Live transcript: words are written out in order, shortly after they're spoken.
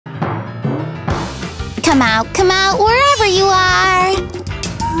come out, wherever you are!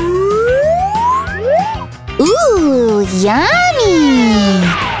 Ooh, yummy!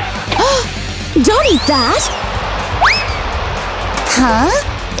 Don't eat that! Huh?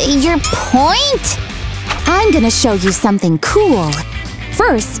 Your point? I'm gonna show you something cool.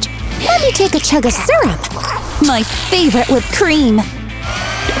 First, let me take a chug of syrup. My favorite with cream.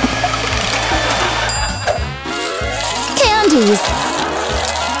 Candies!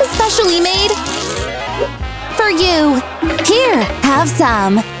 Specially made for you. Here, have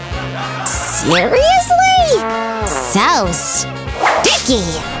some. Seriously? So sticky!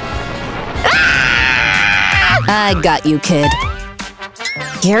 Ah! I got you, kid.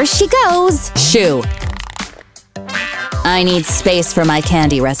 Here she goes. Shoo. I need space for my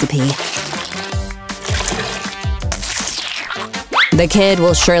candy recipe. The kid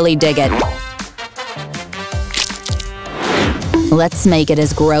will surely dig it. Let's make it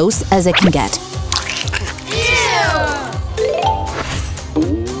as gross as it can get.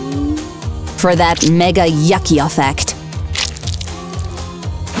 For that mega yucky effect.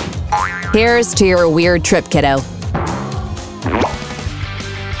 Here's to your weird trip, kiddo.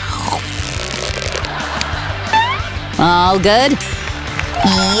 All good?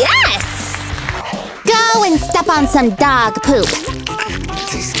 Yes! Go and step on some dog poop.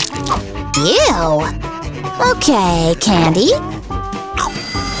 Ew! Okay, Candy.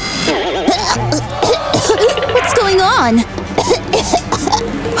 What's going on?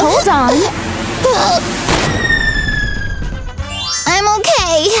 Hold on. I'm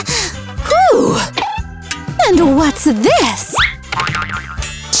okay. Whew! And what's this?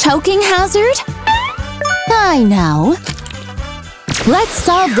 Choking hazard? I know. Let's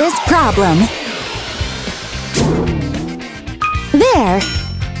solve this problem. There.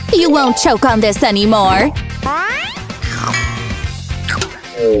 You won't choke on this anymore.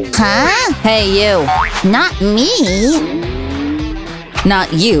 Huh? Hey, you. Not me.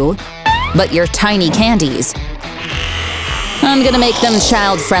 Not you, but your tiny candies. I'm gonna make them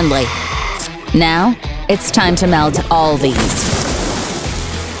child-friendly. Now, it's time to melt all these.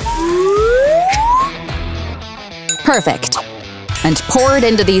 Perfect. And pour it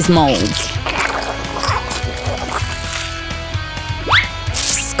into these molds.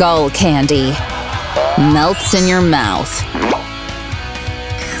 Skull candy. Melts in your mouth.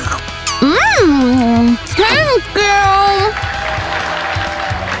 Thank you!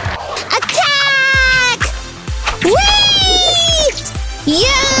 Attack! Whee!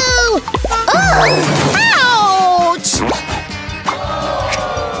 You! Oh! Ouch!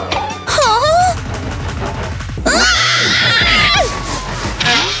 Huh?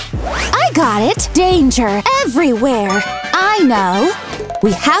 I got it! Danger everywhere! I know!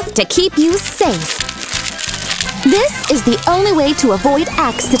 We have to keep you safe. This is the only way to avoid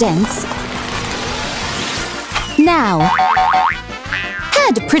accidents. Now,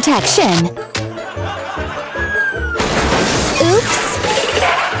 head protection. Oops.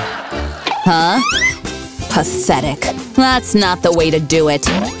 Huh? Pathetic. That's not the way to do it.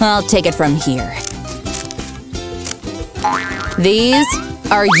 I'll take it from here. These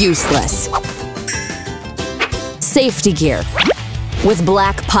are useless. Safety gear with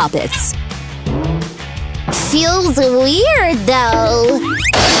black poppets. Feels weird, though.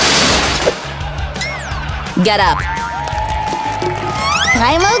 Get up.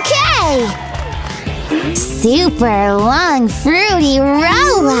 I'm okay. Super long, fruity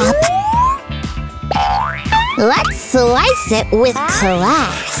roll-up. Let's slice it with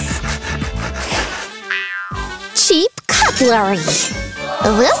class. Cheap cutlery.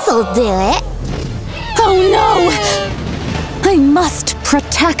 This'll do it. Oh no! I must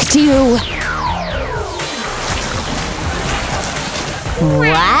protect you.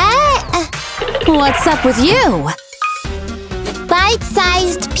 What? What's up with you?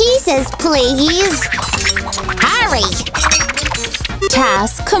 Bite-sized pieces, please. Hurry.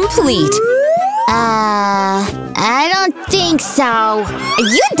 Task complete. I don't think so. Are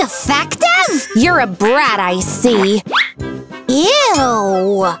you defective? You're a brat, I see.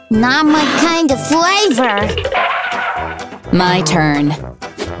 Ew. Not my kind of flavor. My turn.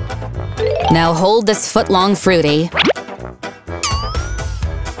 Now hold this foot-long fruity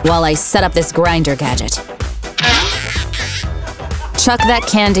while I set up this grinder gadget. Chuck that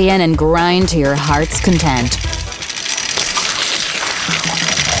candy in and grind to your heart's content.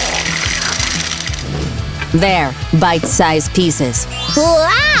 There, bite-sized pieces.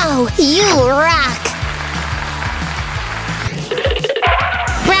 Wow, you rock!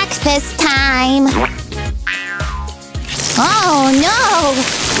 Breakfast time! Oh no!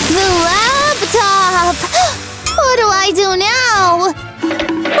 The laptop! What do I do now?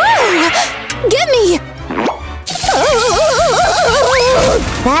 Oh! Get me!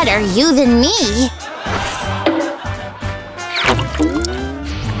 better you than me.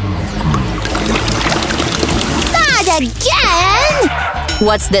 Not again!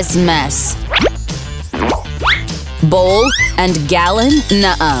 What's this mess? Bowl and gallon?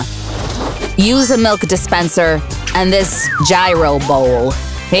 Nuh-uh. Use a milk dispenser and this gyro bowl.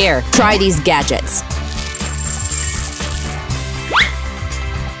 Here, try these gadgets.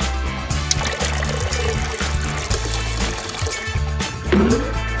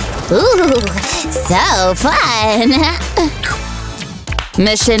 Ooh, so fun!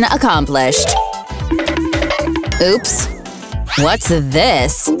 Mission accomplished. Oops. What's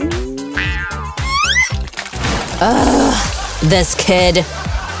this? Ugh, this kid.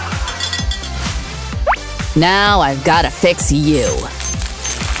 Now I've gotta fix you.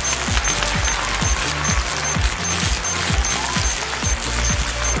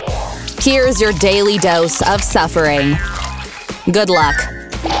 Here's your daily dose of suffering. Good luck.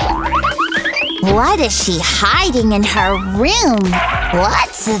 What is she hiding in her room?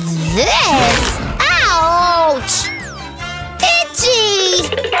 What's this? Ouch! Itchy!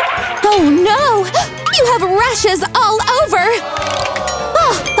 Oh no! You have rashes all over!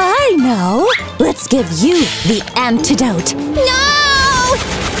 Oh, I know! Let's give you the antidote! No!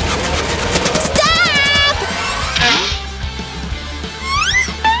 Stop!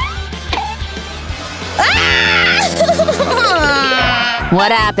 Ah!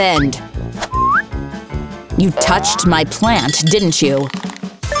 What happened? You touched my plant, didn't you?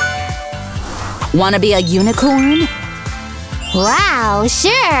 Wanna be a unicorn? Wow,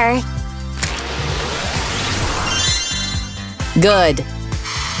 sure! Good.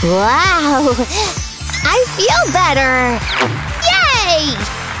 Wow! I feel better! Yay!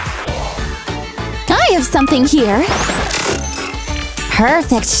 I have something here.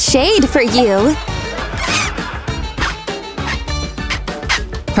 Perfect shade for you.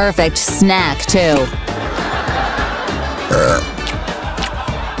 Perfect snack, too.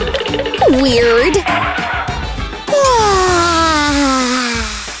 Weird.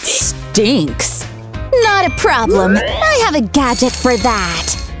 Stinks. Not a problem. I have a gadget for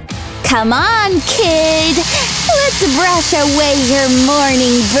that. Come on, kid. Let's brush away your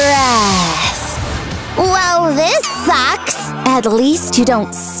morning breath. Well, this sucks! At least you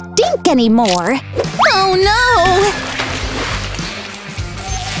don't stink anymore. Oh no!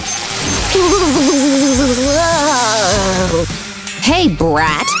 Hey,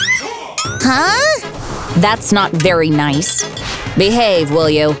 brat. Huh? That's not very nice. Behave, will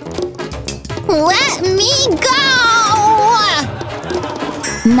you? Let me go!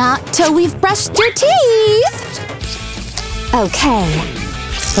 Not till we've brushed your teeth. Okay,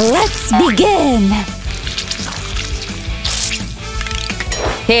 let's begin.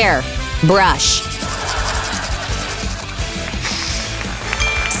 Here, brush.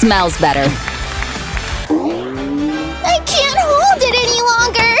 Smells better. I can't hold it any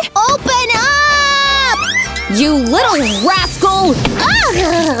longer! Open up! You little rascal!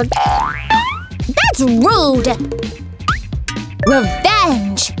 Ugh! That's rude!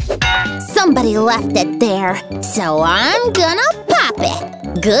 Revenge! Somebody left it there, so I'm gonna pop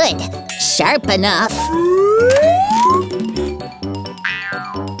it. Good. Sharp enough.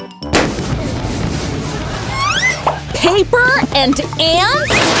 Paper and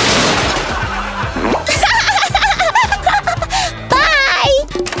ants? Bye!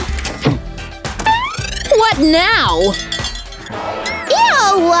 What now?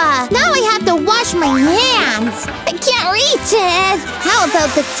 Ew! Now I have to wash my hands. I can't reach it. How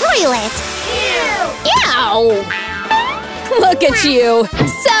about the toilet? Ew! Look at you!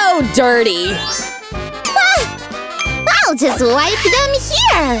 So dirty! Ah, I'll just wipe them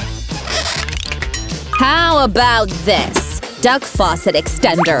here. How about this? Duck faucet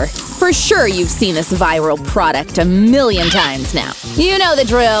extender. For sure you've seen this viral product a million times now. You know the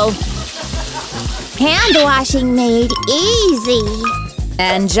drill. Hand washing made easy.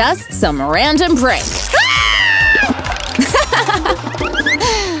 And just some random prank.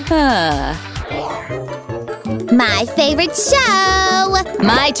 My favorite show.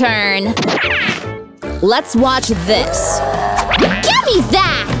 My turn. Let's watch this. Give me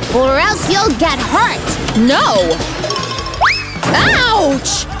that, or else you'll get hurt. No!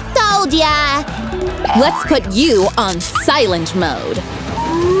 Ouch! Told ya. Let's put you on silent mode.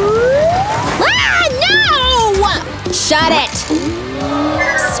 Ah, no! Shut it!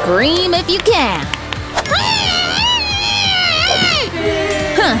 Scream if you can.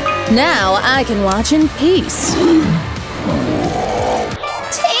 Huh, now I can watch in peace.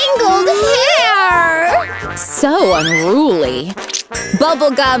 Tangled hair! So unruly.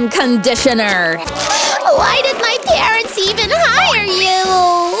 Bubblegum conditioner! Why did my parents even hire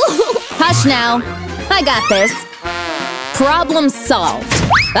you? Hush now. I got this. Problem solved.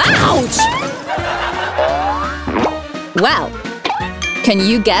 Ouch! Wow. Can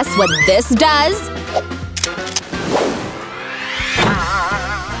you guess what this does?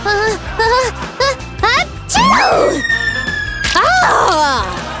 Achoo! Ah!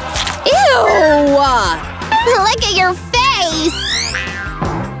 Ew! Look at your face!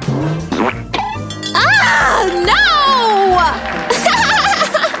 Ah! No!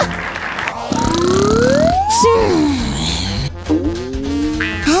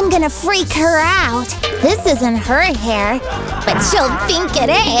 I'm gonna freak her out. This isn't her hair, but she'll think it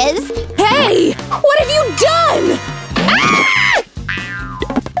is. Hey! What have you done?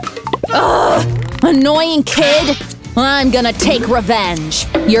 Ugh! Annoying kid! I'm gonna take revenge.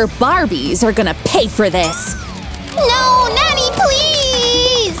 Your Barbies are gonna pay for this. No, Nanny,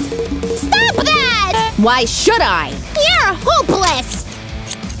 please! Stop that! Why should I? You're hopeless!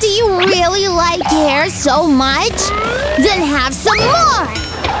 Do you really like hair so much? Then have some more!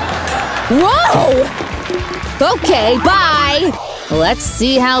 Whoa! Okay, bye! Let's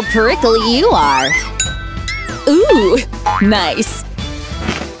see how prickly you are. Ooh, nice.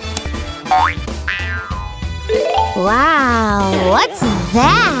 Wow, what's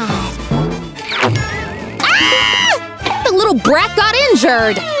that? Ah! The little brat got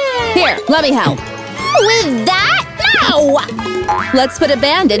injured! Here, let me help. With that? No! Let's put a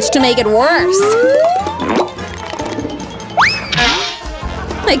bandage to make it worse.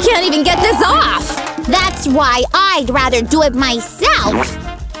 I can't even get this off! That's why I'd rather do it myself!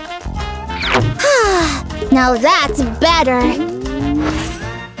 Now that's better!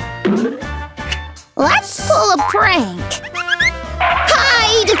 Let's pull a prank!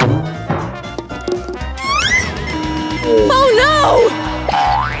 Hide! Oh no!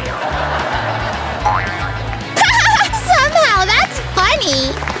 Somehow that's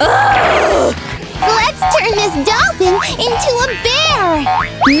funny! Ugh! Let's turn this dolphin into a bear!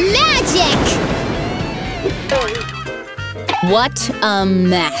 Magic! What a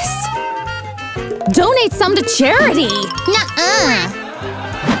mess. Donate some to charity! Nuh-uh!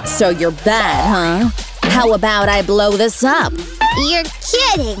 So you're bad, huh? How about I blow this up? You're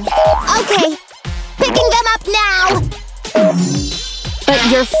kidding! Okay, picking them up now! But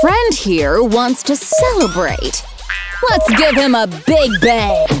your friend here wants to celebrate. Let's give him a big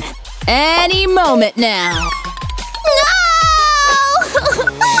bang! Any moment now! No!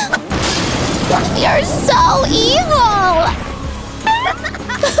 You're so evil!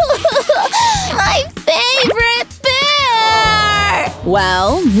 My favorite bear!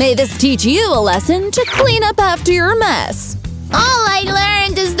 Well, may this teach you a lesson to clean up after your mess. All I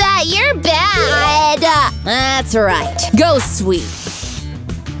learned is that you're bad! That's right. Go sweep.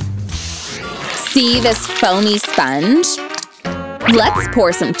 See this foamy sponge? Let's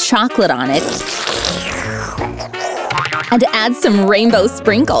pour some chocolate on it. And add some rainbow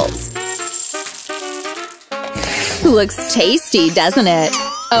sprinkles. Looks tasty, doesn't it?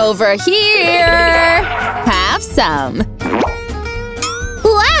 Over here! Have some.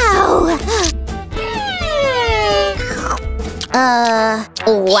 Wow!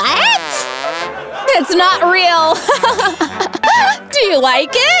 What? It's not real! Do you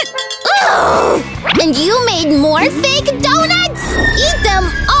like it? Ugh! And you made more fake donuts? Eat them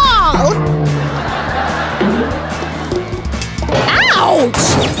all! Ouch!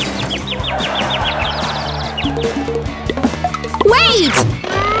 Wait!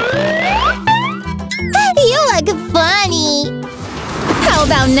 You look funny! How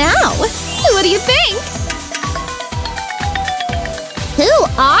about now? What do you think? Who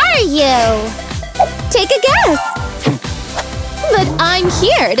are you? Take a guess! But I'm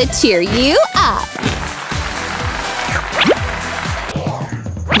here to cheer you up!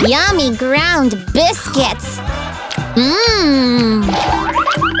 Yummy ground biscuits! Mmm!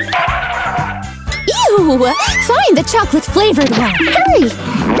 Ew! Find the chocolate-flavored one! Hurry!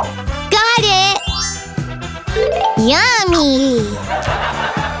 Got it! Yummy!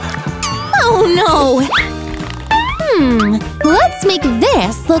 Oh no! Let's make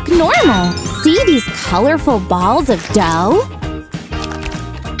this look normal! See these colorful balls of dough?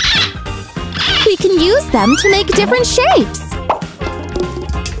 We can use them to make different shapes!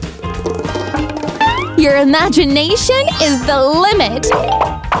 Your imagination is the limit!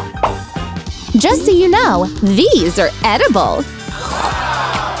 Just so you know, these are edible!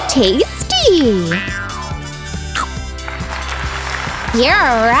 Tasty!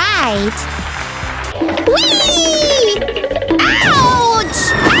 You're right! Whee! Ouch!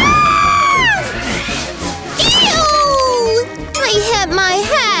 Ah! Ew! My my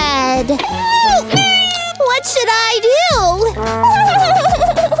head. What should I do?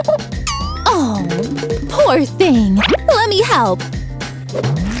 Oh, poor thing. Let me help.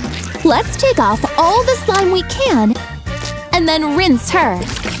 Let's take off all the slime we can and then rinse her.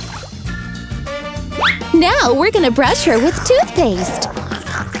 Now we're gonna brush her with toothpaste.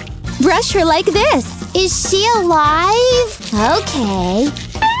 Brush her like this. Is she alive? Okay.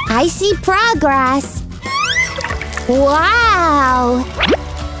 I see progress. Wow!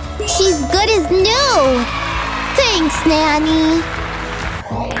 She's good as new! Thanks, Nanny!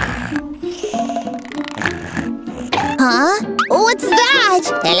 Huh? What's that?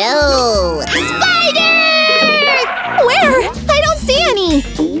 Hello! Spider! Where? I don't see any!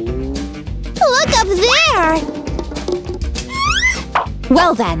 Look up there!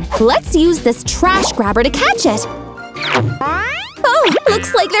 Well then, let's use this trash grabber to catch it. Oh,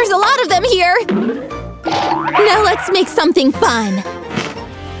 looks like there's a lot of them here! Now let's make something fun!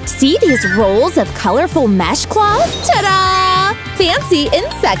 See these rolls of colorful mesh cloth? Ta-da! Fancy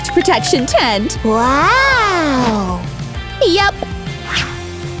insect protection tent! Wow! Yep!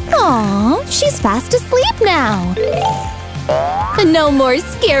 Aw, she's fast asleep now! No more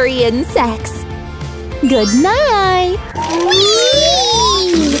scary insects! Good night! Whee!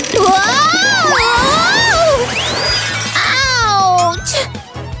 Whoa! Ouch!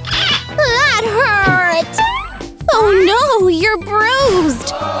 That hurt! Oh no, you're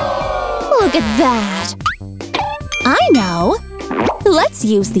bruised! Look at that! I know! Let's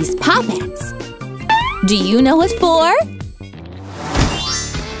use these poppets. Do you know what for?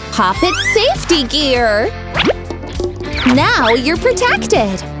 Poppet safety gear! Now you're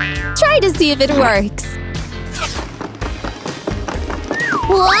protected! Try to see if it works.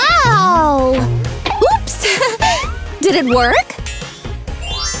 Wow! Oops! Did it work?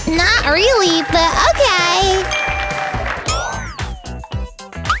 Not really, but okay.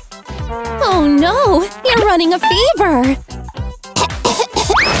 Oh no! You're running a fever!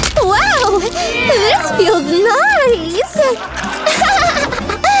 Wow! This feels nice!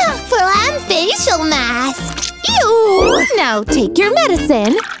 Flam facial mask! Ew! Now take your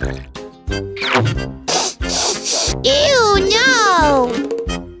medicine. Ew, no!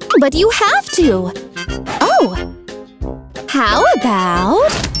 But you have to! Oh! How about…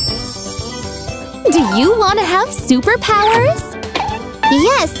 Do you want to have superpowers?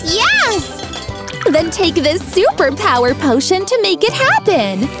 Yes, yes! Then take this superpower potion to make it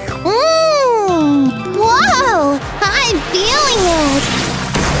happen! Whoa! I'm feeling it!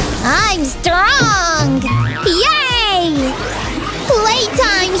 I'm strong! Yay!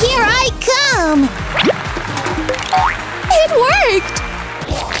 Playtime, here I come! It worked!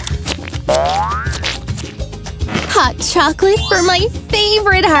 Hot chocolate for my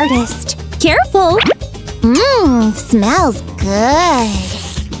favorite artist! Careful! Smells good!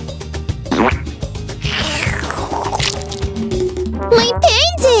 My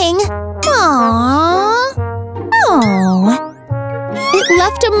painting! Aww! Oh, it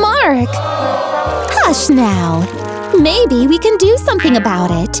left a mark! Hush now! Maybe we can do something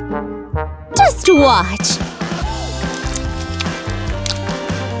about it. Just watch!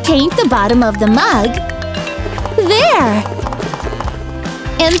 Paint the bottom of the mug. There!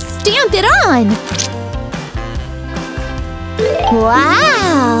 And stamp it on!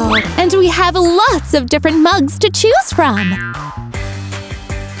 Wow! And we have lots of different mugs to choose from!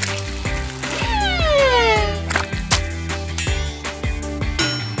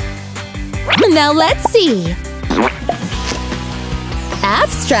 Now let's see!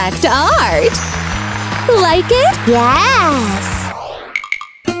 Abstract art! Like it? Yes!